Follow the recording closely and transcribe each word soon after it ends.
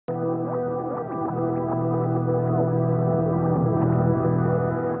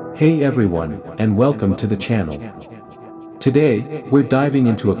Hey everyone, and welcome to the channel. Today, we're diving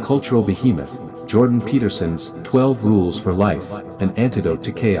into a cultural behemoth, Jordan Peterson's 12 Rules for Life, an Antidote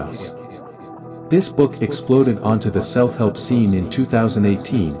to Chaos. This book exploded onto the self-help scene in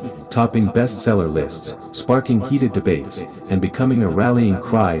 2018, topping bestseller lists, sparking heated debates, and becoming a rallying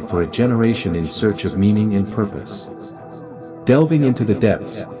cry for a generation in search of meaning and purpose. Delving into the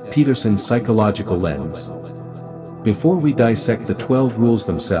depths, Peterson's psychological lens. Before we dissect the 12 rules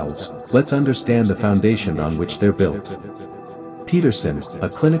themselves, let's understand the foundation on which they're built. Peterson, a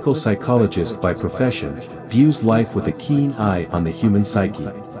clinical psychologist by profession, views life with a keen eye on the human psyche.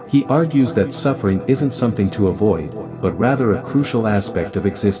 He argues that suffering isn't something to avoid, but rather a crucial aspect of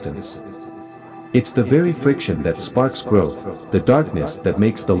existence. It's the very friction that sparks growth, the darkness that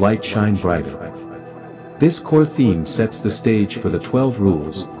makes the light shine brighter. This core theme sets the stage for the 12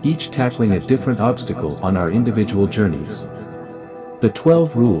 rules, each tackling a different obstacle on our individual journeys. The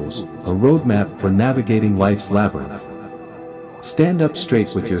 12 rules, a roadmap for navigating life's labyrinth. Stand up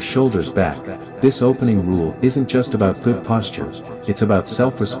straight with your shoulders back. This opening rule isn't just about good posture, it's about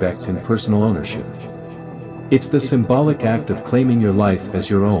self-respect and personal ownership. It's the symbolic act of claiming your life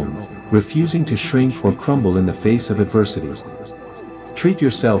as your own, refusing to shrink or crumble in the face of adversity. Treat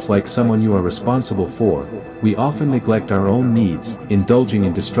yourself like someone you are responsible for. We often neglect our own needs, indulging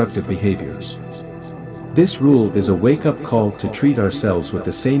in destructive behaviors. This rule is a wake-up call to treat ourselves with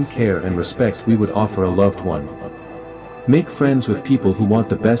the same care and respect we would offer a loved one. Make friends with people who want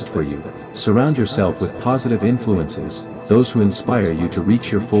the best for you. Surround yourself with positive influences, those who inspire you to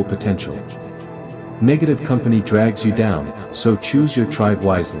reach your full potential. Negative company drags you down, so choose your tribe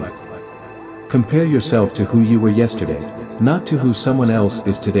wisely. Compare yourself to who you were yesterday, not to who someone else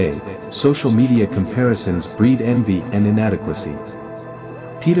is today. Social media comparisons breed envy and inadequacy.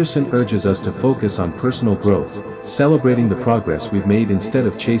 Peterson urges us to focus on personal growth, celebrating the progress we've made instead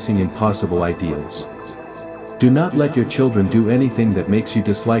of chasing impossible ideals. Do not let your children do anything that makes you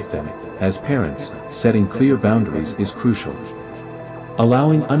dislike them. As parents, setting clear boundaries is crucial.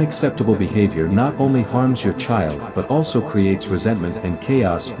 Allowing unacceptable behavior not only harms your child but also creates resentment and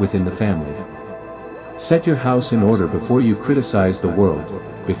chaos within the family. Set your house in order before you criticize the world.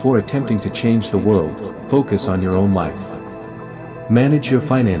 Before attempting to change the world, focus on your own life. Manage your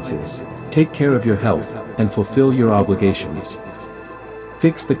finances, take care of your health, and fulfill your obligations.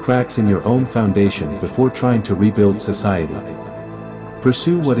 Fix the cracks in your own foundation before trying to rebuild society.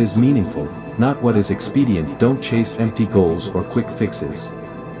 Pursue what is meaningful, not what is expedient. Don't chase empty goals or quick fixes.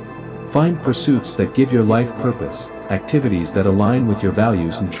 Find pursuits that give your life purpose, activities that align with your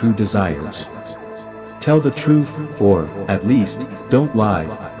values and true desires. Tell the truth, or, at least, don't lie.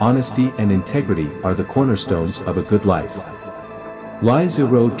 Honesty and integrity are the cornerstones of a good life. Lies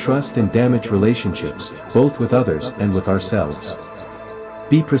erode trust and damage relationships, both with others and with ourselves.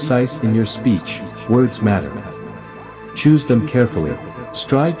 Be precise in your speech, words matter. Choose them carefully.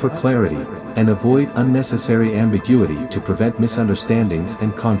 Strive for clarity, and avoid unnecessary ambiguity to prevent misunderstandings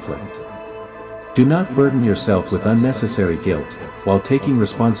and conflict. Do not burden yourself with unnecessary guilt. While taking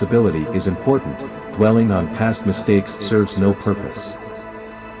responsibility is important, dwelling on past mistakes serves no purpose.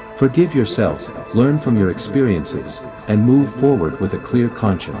 Forgive yourself, learn from your experiences, and move forward with a clear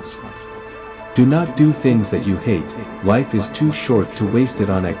conscience. Do not do things that you hate. Life is too short to waste it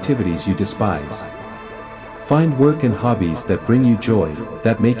on activities you despise. Find work and hobbies that bring you joy,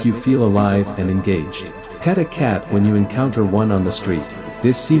 that make you feel alive and engaged. Pet a cat when you encounter one on the street.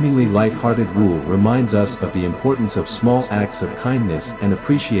 This seemingly light-hearted rule reminds us of the importance of small acts of kindness and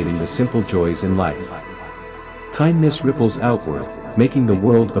appreciating the simple joys in life. Kindness ripples outward, making the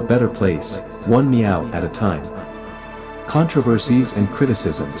world a better place, one meow at a time. Controversies and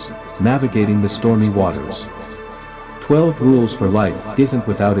criticisms, navigating the stormy waters. 12 Rules for Life isn't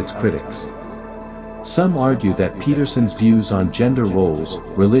without its critics. Some argue that Peterson's views on gender roles,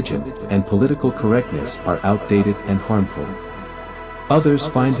 religion, and political correctness are outdated and harmful. Others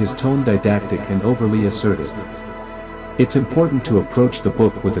find his tone didactic and overly assertive. It's important to approach the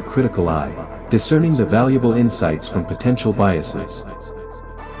book with a critical eye, discerning the valuable insights from potential biases.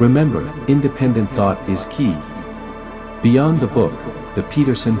 Remember, independent thought is key. Beyond the book, the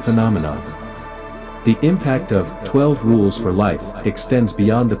Peterson phenomenon. The impact of 12 Rules for Life extends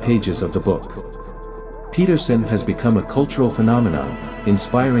beyond the pages of the book. Peterson has become a cultural phenomenon,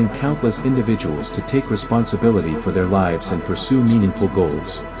 inspiring countless individuals to take responsibility for their lives and pursue meaningful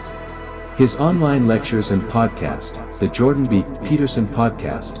goals. His online lectures and podcast, the Jordan Peterson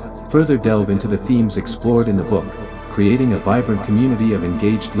Podcast, further delve into the themes explored in the book, creating a vibrant community of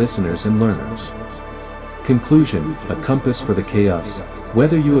engaged listeners and learners. Conclusion, a compass for the chaos.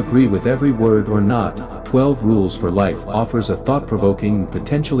 Whether you agree with every word or not, 12 Rules for Life offers a thought-provoking and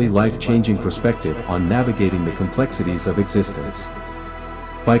potentially life-changing perspective on navigating the complexities of existence.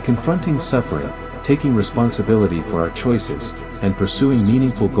 By confronting suffering, taking responsibility for our choices, and pursuing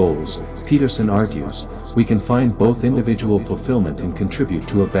meaningful goals, Peterson argues, we can find both individual fulfillment and contribute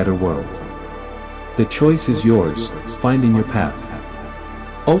to a better world. The choice is yours, finding your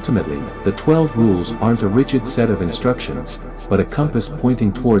path. Ultimately, the 12 rules aren't a rigid set of instructions, but a compass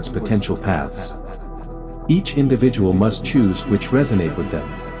pointing towards potential paths. Each individual must choose which resonate with them,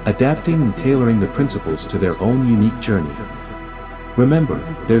 adapting and tailoring the principles to their own unique journey. Remember,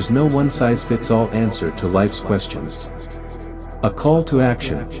 there's no one-size-fits-all answer to life's questions. A call to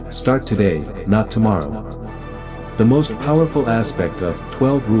action: start today, not tomorrow. The most powerful aspect of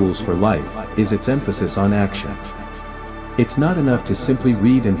 12 Rules for Life is its emphasis on action. It's not enough to simply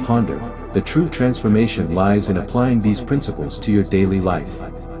read and ponder. The true transformation lies in applying these principles to your daily life.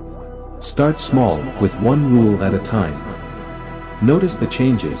 Start small, with one rule at a time. Notice the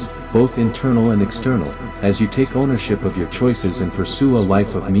changes, both internal and external, as you take ownership of your choices and pursue a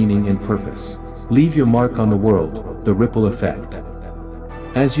life of meaning and purpose. Leave your mark on the world, the ripple effect.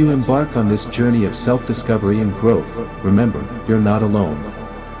 As you embark on this journey of self-discovery and growth, remember, you're not alone.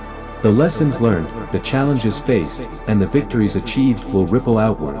 The lessons learned, the challenges faced, and the victories achieved will ripple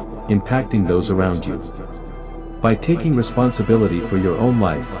outward, impacting those around you. By taking responsibility for your own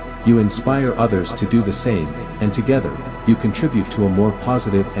life, you inspire others to do the same, and together, you contribute to a more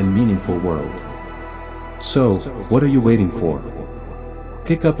positive and meaningful world. So, what are you waiting for?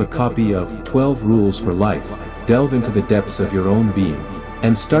 Pick up a copy of 12 Rules for Life, delve into the depths of your own being,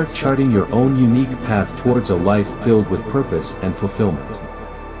 and start charting your own unique path towards a life filled with purpose and fulfillment.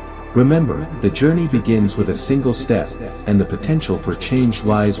 Remember, the journey begins with a single step, and the potential for change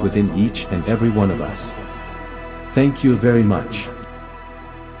lies within each and every one of us. Thank you very much.